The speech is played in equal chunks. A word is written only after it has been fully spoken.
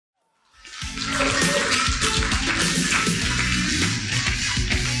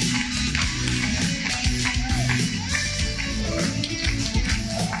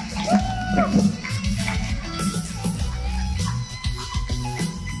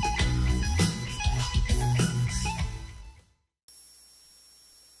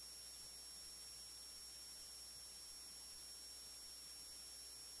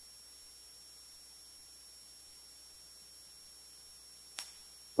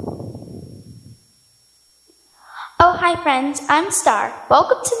hi friends, I'm Star.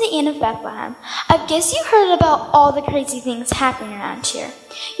 Welcome to the Inn of Bethlehem. I guess you heard about all the crazy things happening around here.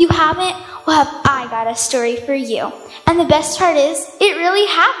 You haven't? Well, have I got a story for you. And the best part is, it really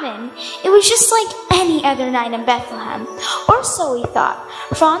happened. It was just like any other night in Bethlehem. Or so we thought.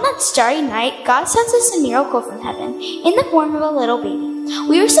 For on that starry night, God sent us a miracle from heaven, in the form of a little baby.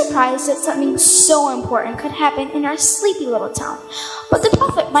 We were surprised that something so important could happen in our sleepy little town. But the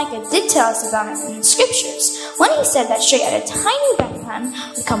prophet Micah did tell us about it in the scriptures, when he said that straight out of tiny Bethlehem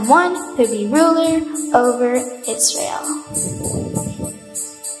would come one who would be ruler over Israel.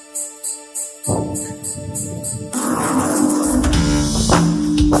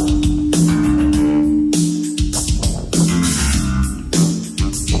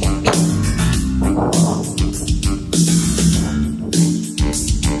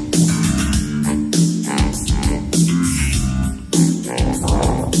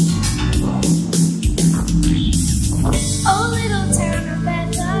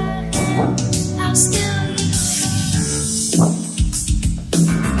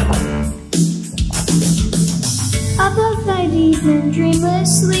 In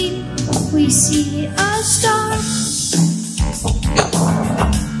dreamless sleep, we see a star.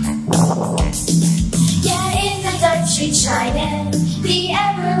 Yeah, in the dark street shining, the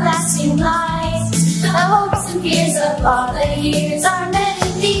everlasting light. The hopes and fears of all the years are meant to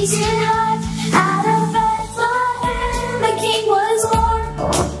be tonight. Out of Bethlehem, the King was born.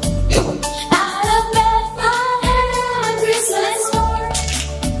 Out of Bethlehem, on Christmas morn.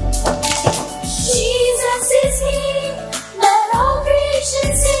 Jesus is King. Let all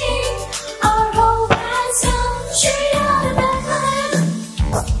creation sing, our hope has come straight out of Bethlehem.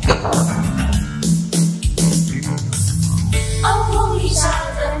 Oh, holy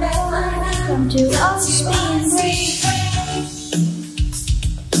child of Bethlehem, come to us and free.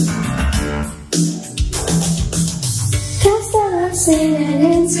 Cast out our sin and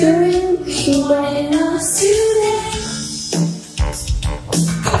enter in, be in us today.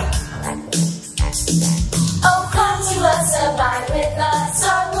 Abide with us,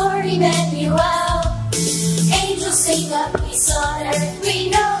 our Lord Emmanuel. Angels sing up peace on earth, we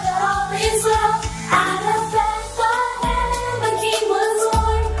know that all is well. Out of Bethlehem, a King was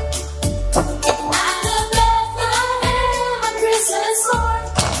born. Out of Bethlehem, on Christmas morn.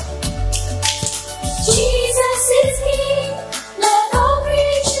 Jesus is King, let all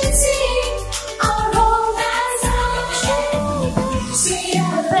creation sing. Our hope has come straight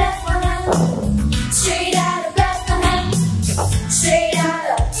out of Bethlehem, straight out of Bethlehem.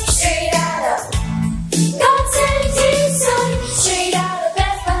 Straight out of, God sent His Son. Straight out of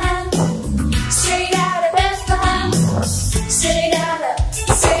Bethlehem, straight out of Bethlehem, straight out of,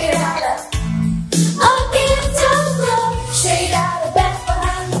 a gift of love. Straight out of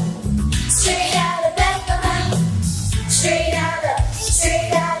Bethlehem, straight out of Bethlehem,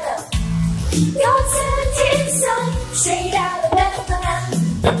 straight out of, God sent His Son. Straight out of Bethlehem,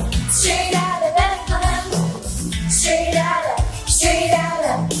 straight out of Bethlehem, straight out of.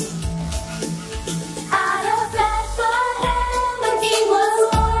 Out of Bethlehem, the King was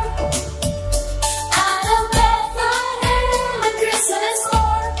born. Out of Bethlehem, on Christmas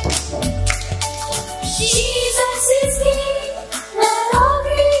morn. Jesus is King, let all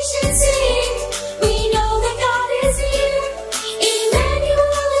creation sing. We know that God is here,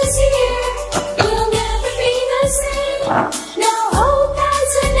 Emmanuel is here. We'll never be the same. Now hope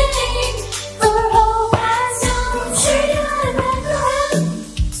has a name, for hope has come straight out of Bethlehem.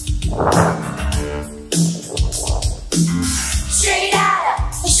 Straight out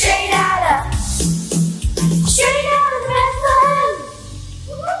of Bethlehem.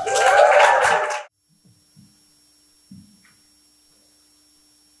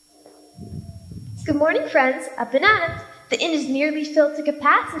 Good morning, friends. Up and at it. The inn is nearly filled to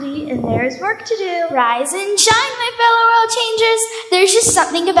capacity, and there is work to do. Rise and shine, my fellow world changers. There's just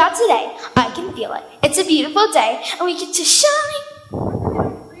something about today. I can feel it. It's a beautiful day, and we get to shine. I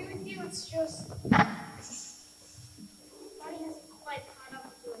agree with you. It's just body hasn't quite caught up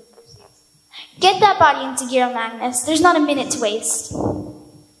with the enthusiasm. Get that body into gear, Magnus. There's not a minute to waste.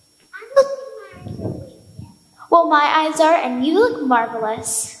 Well, my eyes are, and you look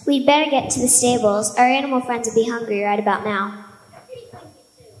marvelous. We'd better get to the stables. Our animal friends will be hungry right about now.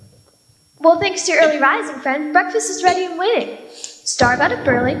 Well, thanks to your early rising, friend, breakfast is ready and waiting. Star got up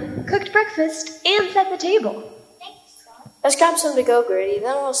early, cooked breakfast, and set the table. Let's grab some to go, Gertie.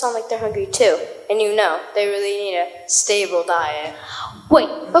 Then it'll sound like they're hungry too. And you know, they really need a stable diet. Wait,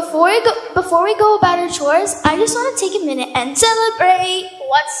 before we go about our chores, I just want to take a minute and celebrate.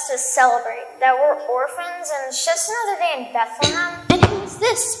 What's to celebrate? That we're orphans and it's just another day in Bethlehem? And who's this?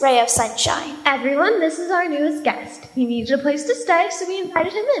 this ray of sunshine? Everyone, this is our newest guest. He needed a place to stay, so we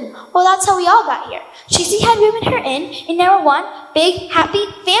invited him in. Well, that's how we all got here. Tracy had room in her inn, and now we're one big, happy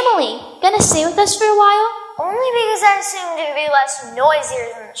family. Gonna stay with us for a while? Only because I assumed it would be less noisier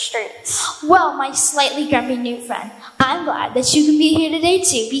than the streets. Well, my slightly grumpy new friend, I'm glad that you can be here today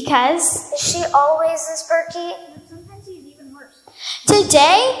too, because Is she always this perky? Sometimes he's even worse.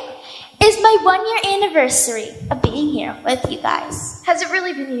 today is my 1-year anniversary of being here with you guys. Has it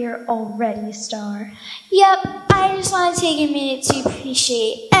really been a year already, Star? Yep, I just want to take a minute to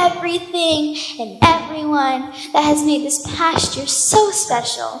appreciate everything and everyone that has made this past year so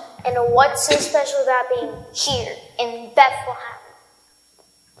special. And what's so special about being here in Bethlehem?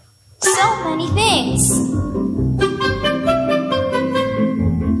 So many things.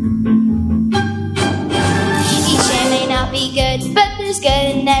 Each day may not be good, but there's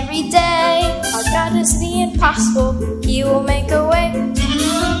good in every day. Our God is the impossible, He will make a way.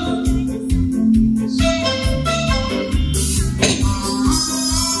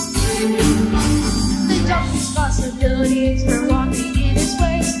 The darkest possibilities for walking in His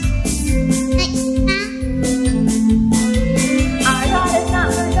ways. Our God has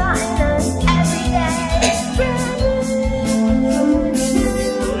not forgotten us every day.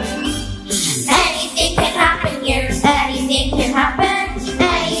 Anything can happen here. Anything can happen.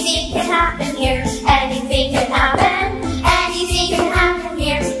 Anything can happen here. Anything can happen. Anything can happen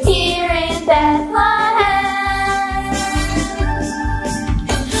here. Here in Bethlehem.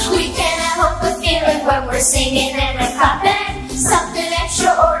 We cannot help but feel it when we're singing and we're clapping. Something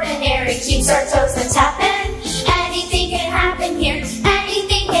extraordinary keeps our toes a tapping. Anything can happen here.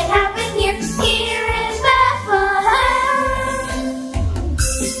 Anything can happen here. Here in Bethlehem.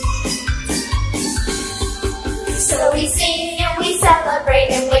 So we sing and we celebrate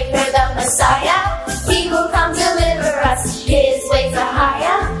and wait for the Messiah. He will come deliver us. His ways are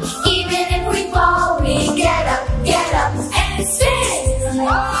higher. Even if we fall, we get up and sing.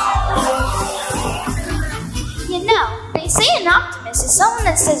 You know, they say an optimist is someone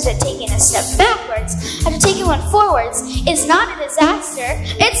that says that taking a step backwards after taking one forwards is not a disaster.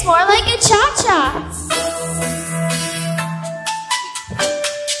 It's more like a cha-cha.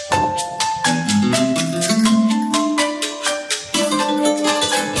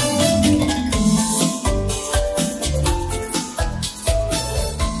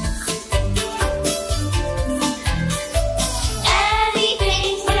 Anything can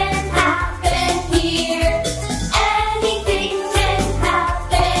happen here. Anything can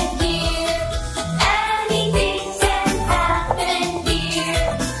happen here. Anything can happen here.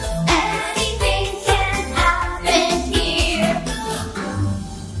 Anything can happen here.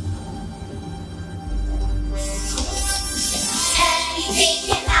 Anything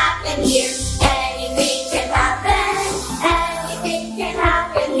can happen here. Anything can happen. Anything can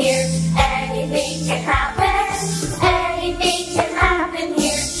happen here. Anything can happen. Anything can happen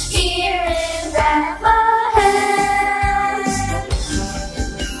here. Here in Bethlehem.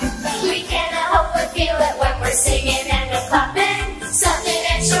 We cannot help but feel it when we're singing and we're clapping. Something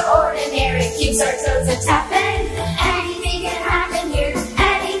extraordinary keeps our toes a tapping. Anything can happen here.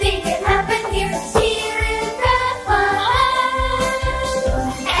 Anything can happen here. Here in Bethlehem.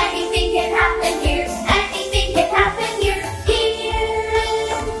 Anything can happen here. Anything can happen here. Here in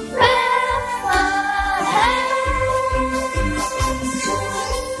Bethlehem.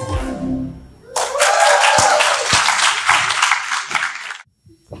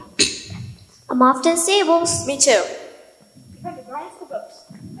 I'm off to the stables. Me too. From the drawings to books.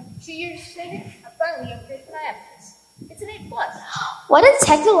 After 2 years of saving, I finally upgraded my evidence. It's an A+. What a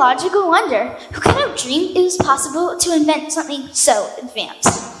technological wonder. Who could have dreamed it was possible to invent something so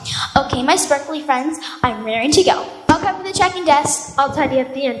advanced? Okay, my sparkly friends, I'm raring to go. I'll cover the checking desk. I'll tidy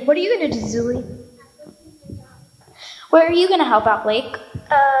up the end. What are you going to do, Zuli? Where are you going to help out, Blake?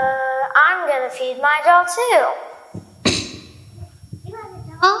 I'm gonna feed my dog too. We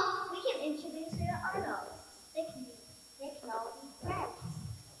can introduce her to our dogs. They can all be friends.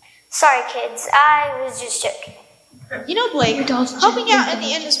 Sorry, kids. I was just joking. You know, Blake, helping out at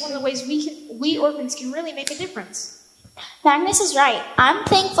the end is one of the ways we orphans can really make a difference. Magnus is right. I'm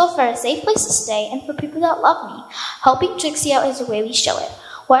thankful for a safe place to stay and for people that love me. Helping Trixie out is the way we show it.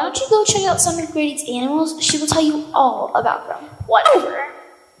 Why don't you go check out some of Grady's animals? She will tell you all about them. Whatever.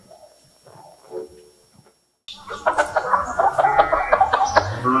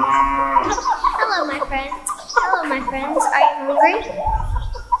 Hello, my friends. Hello, my friends. Are you hungry?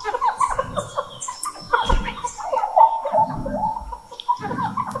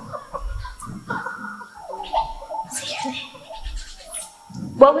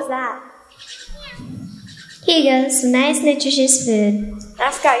 What was that? Here you go, some nice nutritious food. And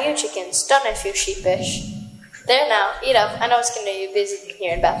I forgot you chickens. Don't I feel sheepish? There now, eat up. I know it's going to be busy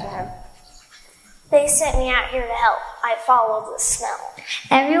here in Bethlehem. They sent me out here to help. I followed the smell.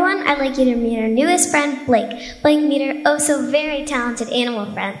 Everyone, I'd like you to meet our newest friend, Blake. Blake, meet our oh so very talented animal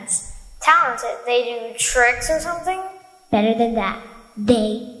friends. Talented. They do tricks or something? Better than that,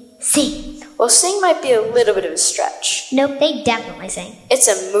 they sing. Well, sing might be a little bit of a stretch. Nope, they definitely sing. It's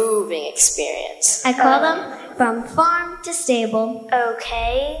a moving experience. I call them from farm to stable.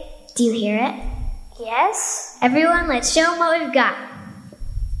 Okay. Do you hear it? Yes? Everyone, let's show them what we've got.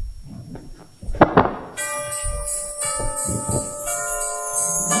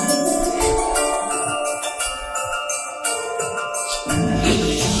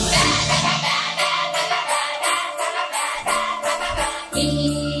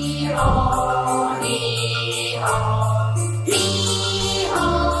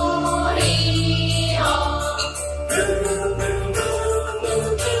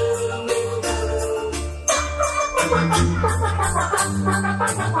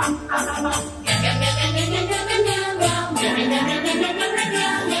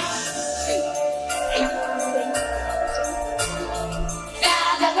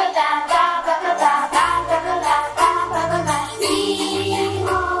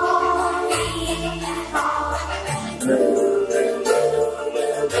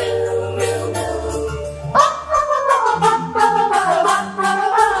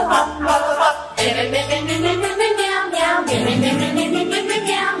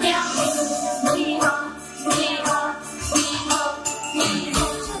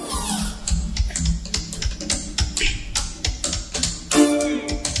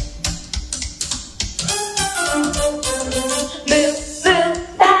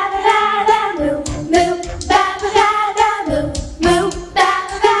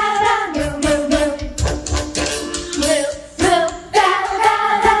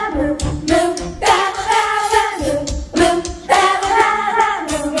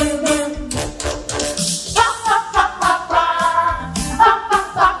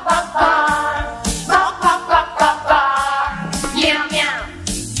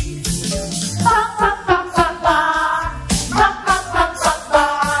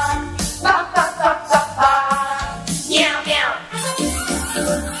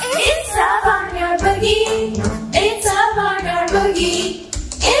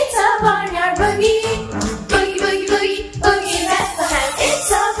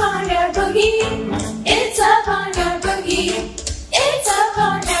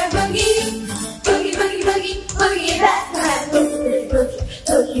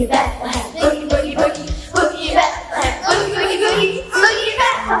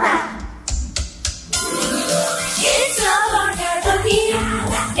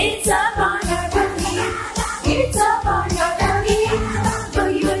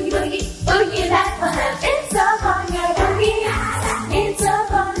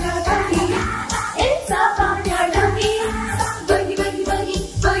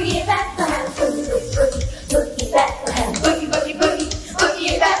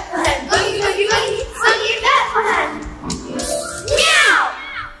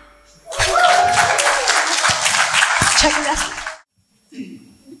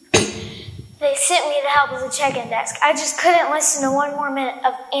 They sent me to help with the check-in desk. I just couldn't listen to one more minute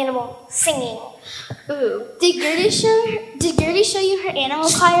of animal singing. Ooh, did Gertie show you her animal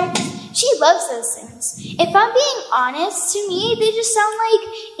choir? She loves those things. If I'm being honest, to me, they just sound like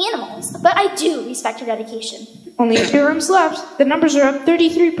animals. But I do respect her dedication. Only a few rooms left. The numbers are up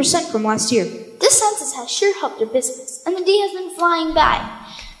 33% from last year. This census has sure helped your business, and the day has been flying by.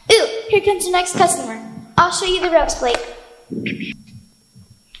 Ooh, here comes your next customer. I'll show you the ropes, Blake.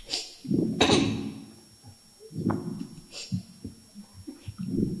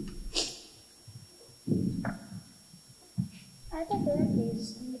 I thought there were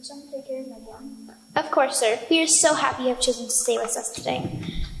these, and would someone take care of my dog? Of course, sir. We are so happy you have chosen to stay with us today.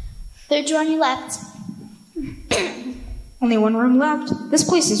 Third door on your left. Only one room left. This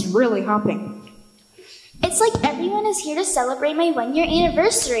place is really hopping. It's like everyone is here to celebrate my 1-year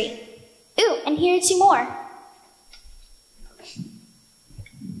anniversary. Ooh, and here are 2 more.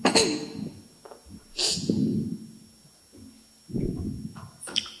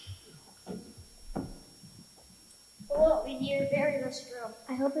 Hello, we need a very rushed room.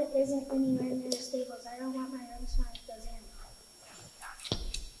 I hope it isn't anywhere near the stables. I don't want my own smart to those animals.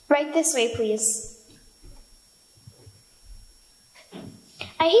 Right this way, please.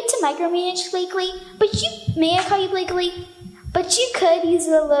 I hate to micromanage Blakely, but may I call you Blakely? But you could use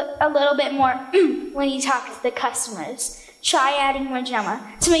it a little bit more when you talk to the customers. Try adding more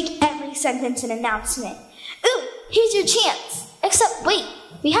drama to make every sentence an announcement. Ooh, here's your chance. Except, wait,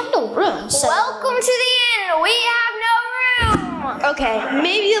 we have no room, so... Welcome to the inn. We have no room. Okay,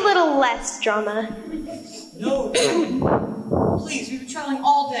 maybe a little less drama. No. Please, we've been traveling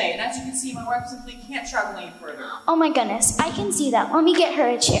all day, and as you can see, my wife simply can't travel any further. Oh my goodness, I can see that. Let me get her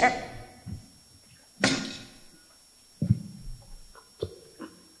a chair.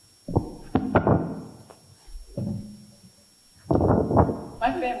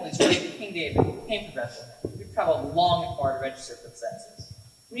 My family is related to King David, who came to Bethlehem. We've traveled long and far to register for the census.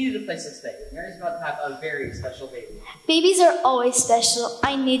 We needed a place to stay. Mary's about to have a very special baby. Babies are always special.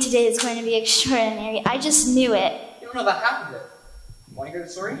 I knew today was going to be extraordinary. I just knew it. You don't know about half of it. Want to hear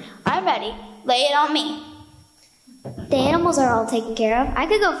the story? I'm ready. Lay it on me. The animals are all taken care of. I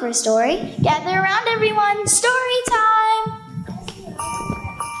could go for a story. Gather around, everyone. Story time.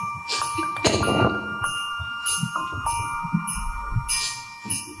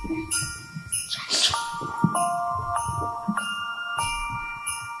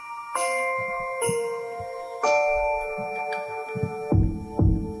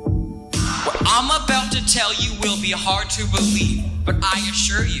 I'm about to tell you will be hard to believe, but I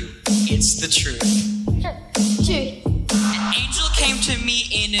assure you, it's the truth. Truth. An angel came to me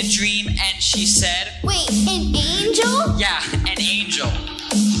in a dream and she said, Wait, an angel? yeah, an angel.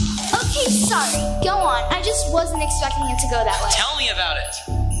 Okay, sorry. Go on. I just wasn't expecting it to go that way. Tell me about it.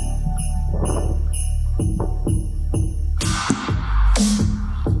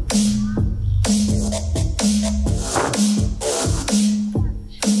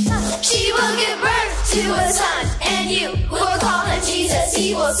 She will give birth to a son, and you will call him Jesus.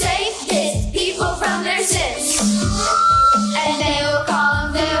 He will save his people from their sins. And they will call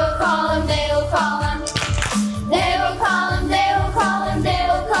him, they will call him, they will call him. They will call him, they will call him, they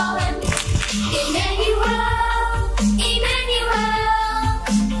will call him. Emmanuel, Emmanuel,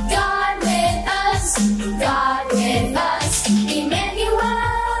 God with us, God with us. Emmanuel,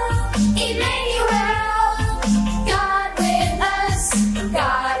 Emmanuel, God with us,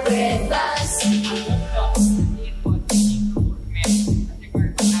 God with us.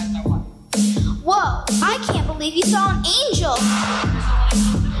 Whoa, I can't believe you saw an angel.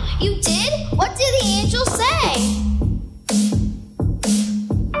 You did? What did the angel say?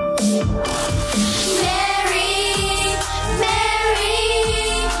 Mary, Mary,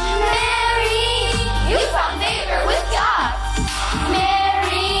 Mary, you found favor with God.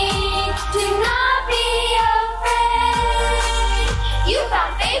 Mary, do not be afraid. You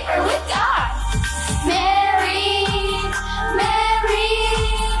found favor with God. Mary, Mary,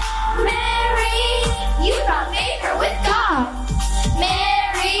 Mary, you found favor with God.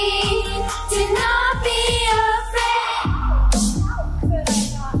 Mary, do not be afraid.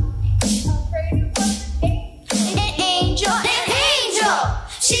 An angel,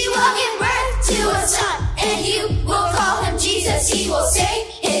 she will give birth to a son, and you will call him Jesus. He will save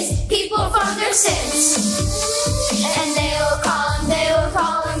his people from their sins. And they will call him, they will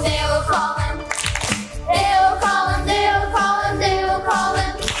call him, they will call him. They will call him, they will call him, they will call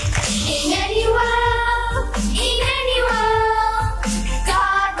him. Emmanuel, Emmanuel,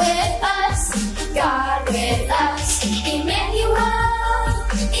 God with us, God with us. Emmanuel,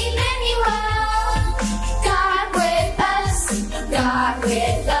 Emmanuel, God with us, God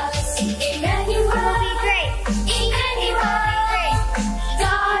with us. Emmanuel, Emmanuel,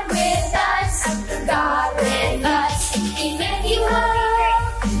 God with us, God with us. Emmanuel,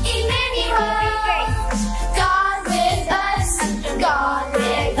 Emmanuel, God with us, God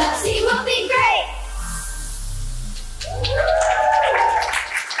with us. He will be great.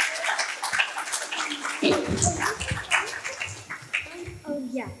 Oh,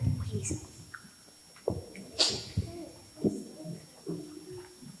 yeah, please.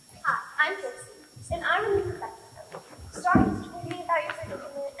 Hi, I'm Dixie, and I'm a new Bethlehem. Sorry to told me about your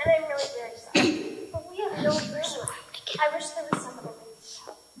predicament, and I'm really very sorry. But we have no room. I wish there was some other way to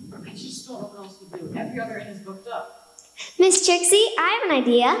help. I just don't know what else to do. Every other inn is booked up. Miss Trixie, I have an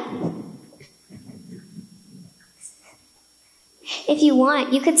idea. If you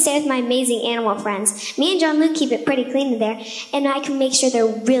want, you could stay with my amazing animal friends. Me and John Luke keep it pretty clean in there, and I can make sure they're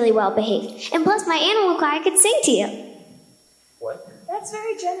really well behaved. And plus, my animal choir could sing to you. What? That's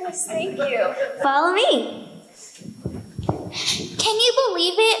very generous, thank you. Follow me. Can you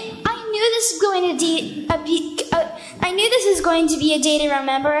believe it? I knew this was going to be a day to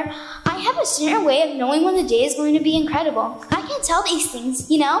remember. I have a certain way of knowing when the day is going to be incredible. I can tell these things,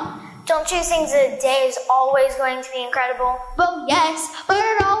 you know? Don't you think the day is always going to be incredible? Well, yes, but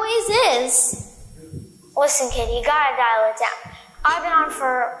it always is. Listen, kid, you gotta dial it down. I've been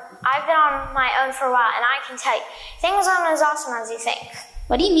on my own for a while, and I can tell you, things aren't as awesome as you think.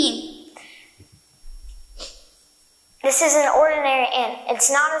 What do you mean? This is an ordinary inn. It's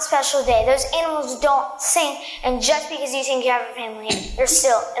not a special day. Those animals don't sing, and just because you think you have a family, you're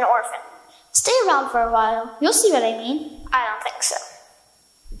still an orphan. Stay around for a while. You'll see what I mean. I don't think so.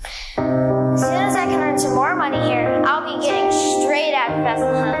 As soon as I can earn some more money here, I'll be getting straight out of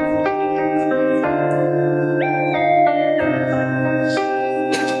Bethlehem.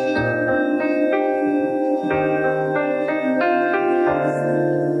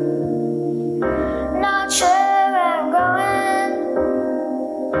 Not sure where I'm going.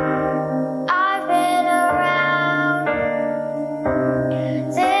 I've been around.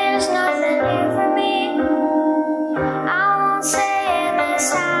 There's nothing new for me. I won't say in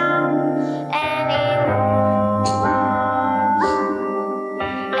this town anymore.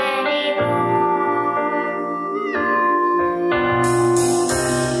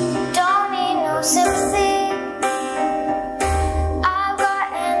 Don't need no sympathy. I've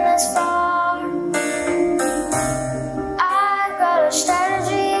gotten this far. I've got a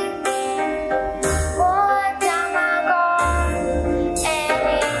strategy. Won't let down my guard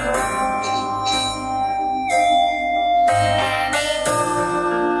anymore.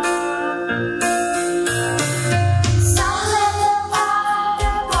 Some let the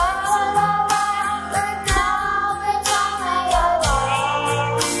fire burn my mind, but now the time I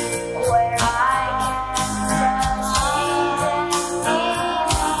alone, where I can trust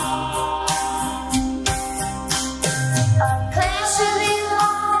a place to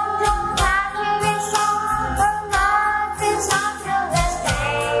belong, don't have to be strong, but life is not till this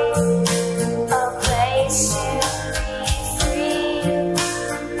day. A place to be free,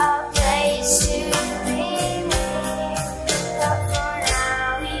 a place to be me. But for now,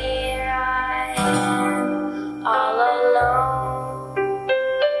 here I am, all alone.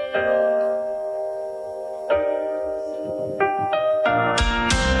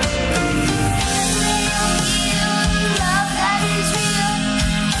 Love that is real,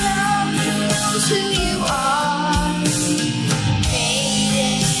 love who knows who you are.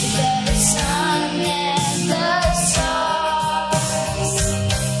 Faded the sun and the stars.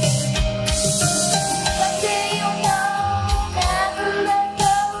 But there you know, never let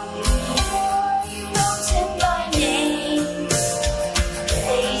go, for you wrote it by name.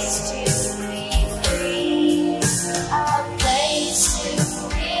 Place to be free, a place to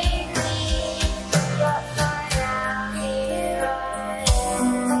be me. But for now, here I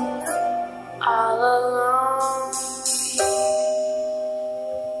am, all alone.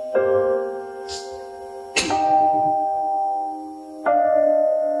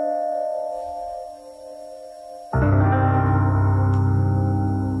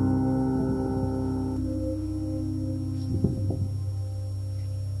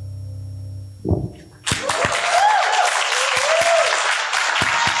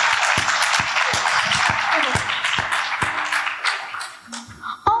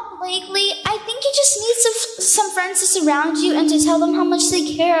 Oh, Blakely, I think you just need some friends to surround you and to tell them how much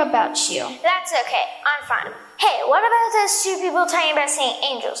they care about you. That's okay. I'm fine. Hey, what about those two people telling you about seeing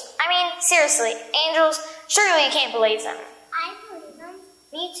angels? I mean, seriously, angels? Surely you can't believe them. I believe them.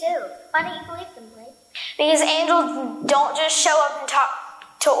 Me too. Why don't you believe them, Blake? Because angels don't just show up and talk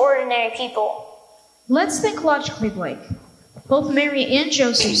to ordinary people. Let's think logically, Blake. Both Mary and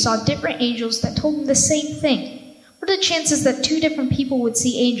Joseph saw different angels that told them the same thing. What are the chances that two different people would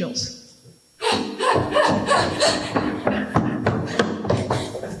see angels? We've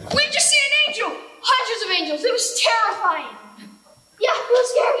just seen an angel! Hundreds of angels. It was terrifying. Yeah, it was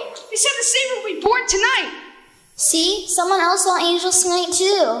scary. They said the Savior will be born tonight. See, someone else saw angels tonight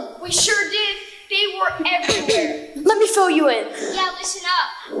too. We sure did. They were everywhere. Let me fill you in. Yeah, listen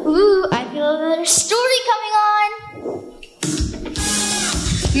up. Ooh, I feel another story coming on.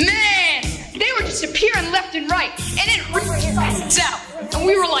 Man, they were just appearing left and right, and it ripped us out. And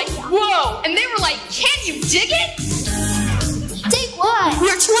we were like, whoa. And they were like, can you dig it? Dig what? We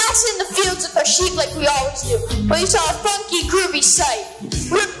were twice in the fields with our sheep like we always do, when we saw a funky, groovy sight.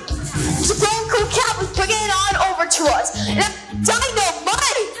 The grown cool cat was bringing it on over to us. And that's dynamite!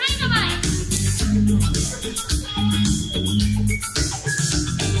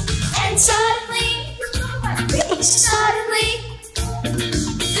 And suddenly,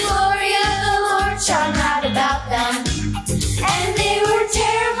 the glory of the Lord shone out about them, and they were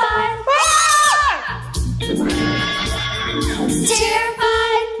terrified.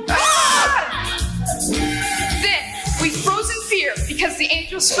 Terrified. Then we froze in fear because the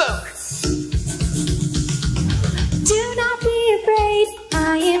angel spoke. Do not be afraid,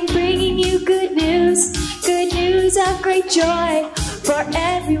 I am bringing you good news of great joy for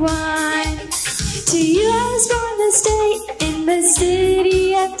everyone. To you I was born this day in the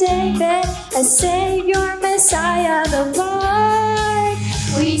city of David, a Savior, Messiah, the Lord.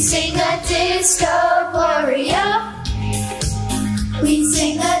 We sing a disco gloria. We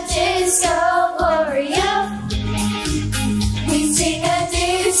sing a disco gloria. We sing a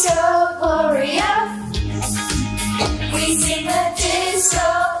disco gloria. We sing a disco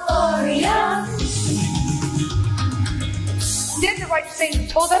gloria. Then the right saint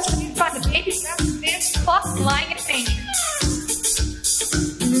told us we found a baby wrapped in fancy cloth lying in a manger.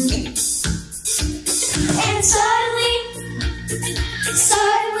 And suddenly,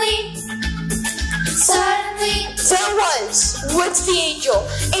 there was, with the angel,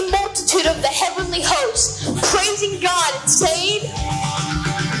 a multitude of the heavenly host, praising God and saying,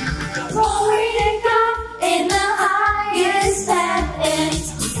 glory to God in the highest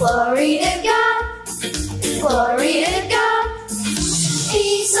heavens. Glory to God, glory to God.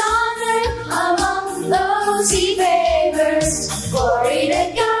 Peace on earth among those he favors. Glory to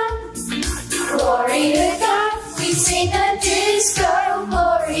God, glory to God. We sing a disco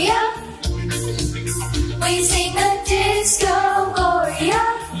gloria. We sing a disco gloria.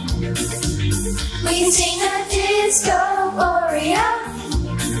 We sing a disco gloria.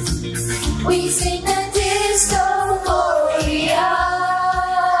 We sing a disco gloria.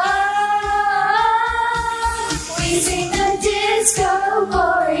 We sing a disco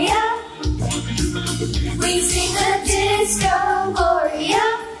gloria. We sing a disco gloria.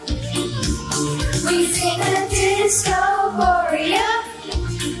 We sing a disco gloria.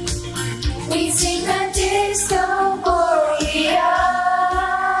 We sing a disco gloria.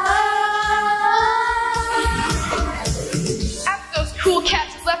 After those cool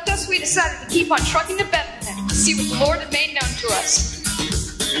cats had left us, we decided to keep on trucking to Bethlehem to see what the Lord had made known to us.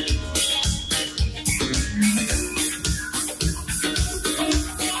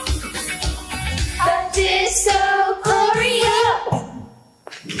 A disco gloria.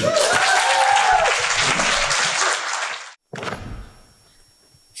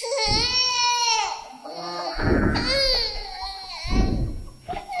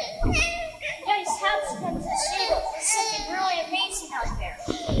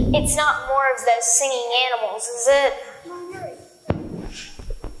 It's not more of those singing animals, is it?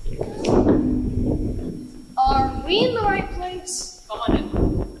 Are we in the right place? Come on in.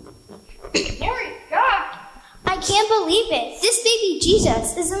 Glory to God! I can't believe it. This baby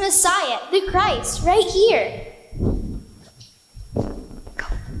Jesus is the Messiah, the Christ, right here.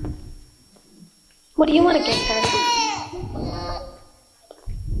 What do you want to get her?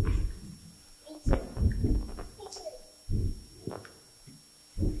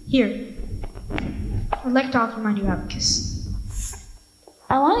 Here. I'd like to offer my new abacus.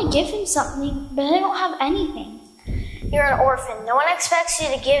 I want to give him something, but I don't have anything. You're an orphan. No one expects you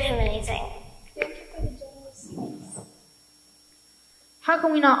to give him anything. How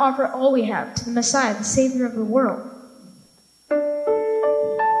can we not offer all we have to the Messiah, the Savior of the world?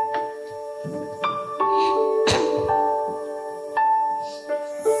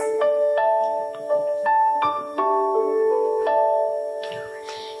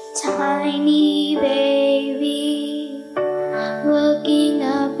 Tiny baby, looking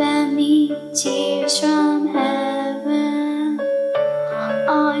up at me, tears from heaven.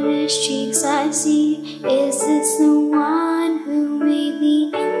 On his cheeks I see, is this the one who made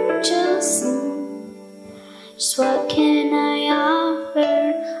the angels sing? Just what can I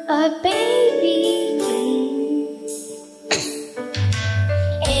offer a baby king?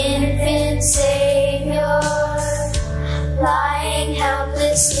 Infant Savior, lying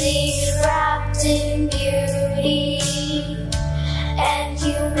helplessly wrapped in beauty and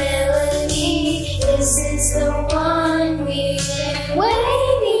humility. Is this the one we've been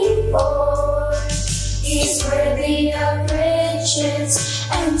waiting for? He's worthy of riches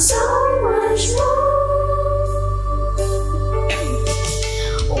and so much more.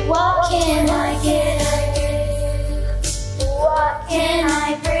 What can I give? What can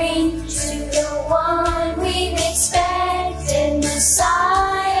I bring to the one we've expected,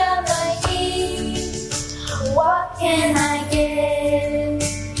 Messiah, the King? What can I give?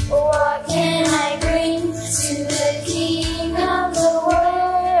 What can I bring to the King of the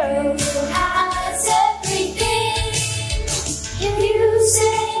world who has everything? You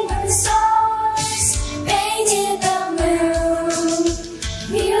sang the stars, painted the moon,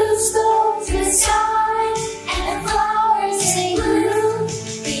 you spoke to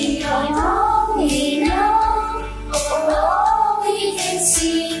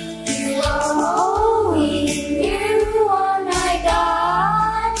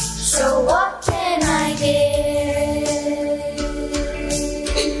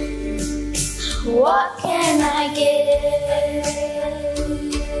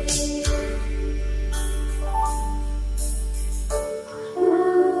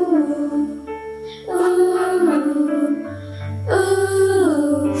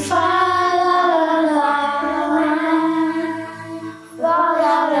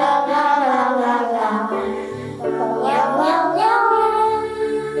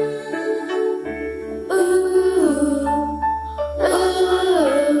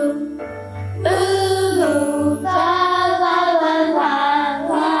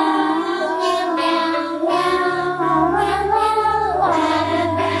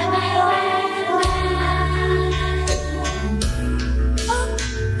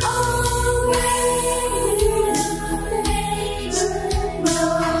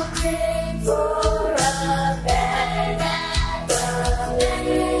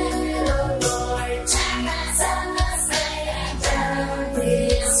little Lord Jesus lay down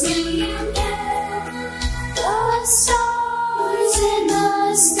his head. The stars in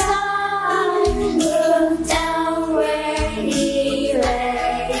the sky look down where he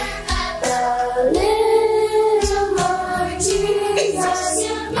lay. The little Lord Jesus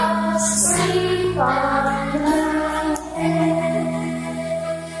asleep on the bed.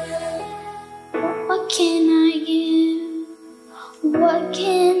 What can I give? What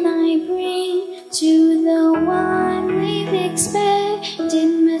can I bring to the one we've expected,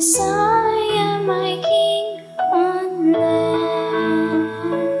 Messiah, my King, unless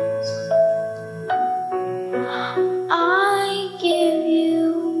I give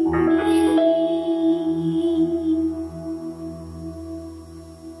you me?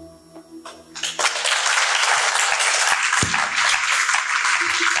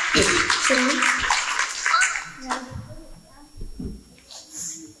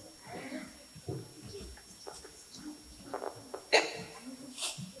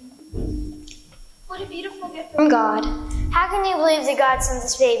 What a beautiful gift From God. How can you believe that God sent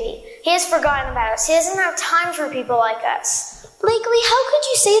this baby? He has forgotten about us. He doesn't have time for people like us. Blakely, how could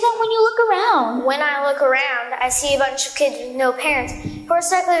you say that when you look around? When I look around, I see a bunch of kids with no parents who are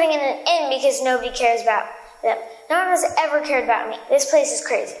stuck living in an inn because nobody cares about them. No one has ever cared about me. This place is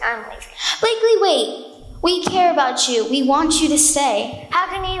crazy. I'm leaving. Blakely, wait. We care about you. We want you to stay. How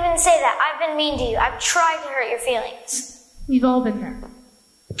can you even say that? I've been mean to you. I've tried to hurt your feelings. We've all been there.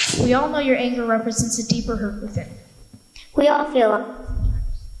 We all know your anger represents a deeper hurt within. We all feel it.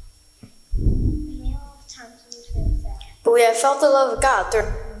 But we have felt the love of God through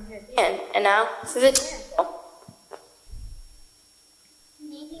the end, and now through the temple.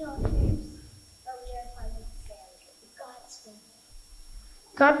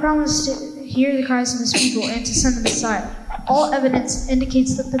 God promised to hear the cries of his people and to send the Messiah. All evidence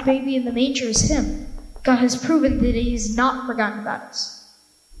indicates that the baby in the manger is him. God has proven that he has not forgotten about us.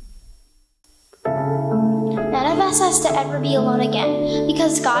 None of us has to ever be alone again,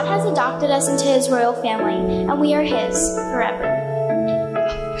 because God has adopted us into his royal family, and we are his forever.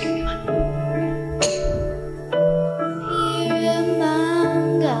 Here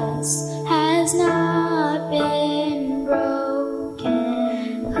among us has not been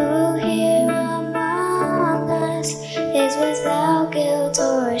broken. Who here among us is without guilt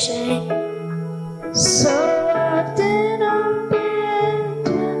or shame? So often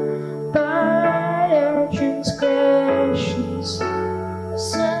abandoned by our transgressions.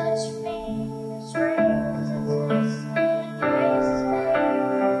 Such famous raises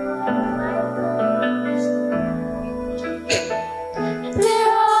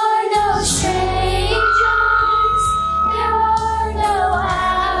there are no strangers, there are no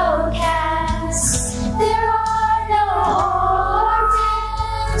outcasts, there are no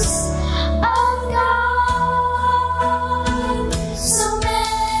orphans of God.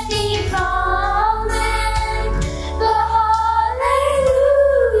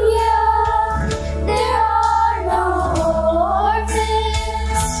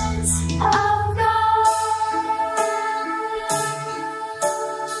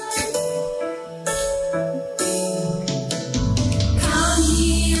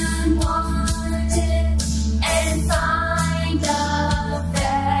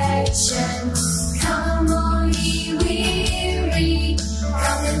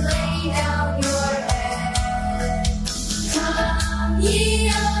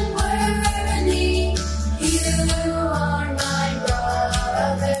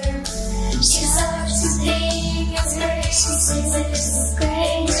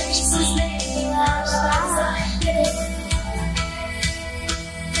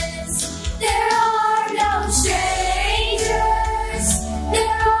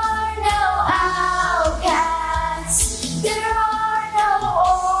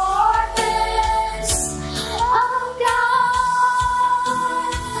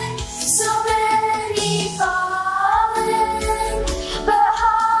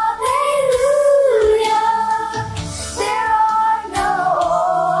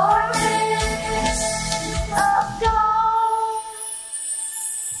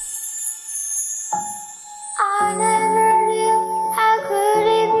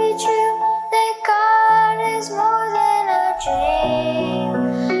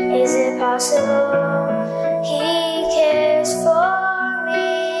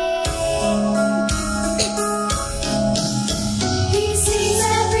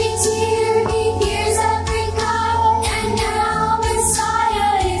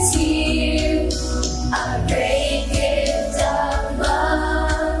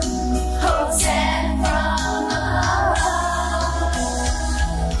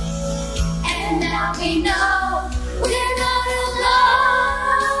 we know we're not alone.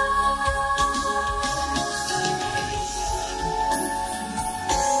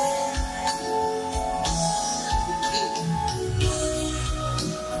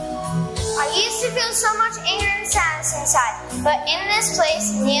 I used to feel so much anger and sadness inside, but in this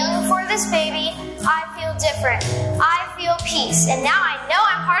place, kneeling before this baby, I feel different. I feel peace, and now I know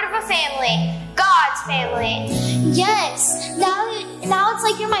I'm part of a family, God's family. Yes, now it's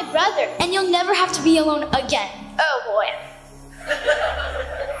like you're my brother, and you'll never have to be alone again. Oh boy.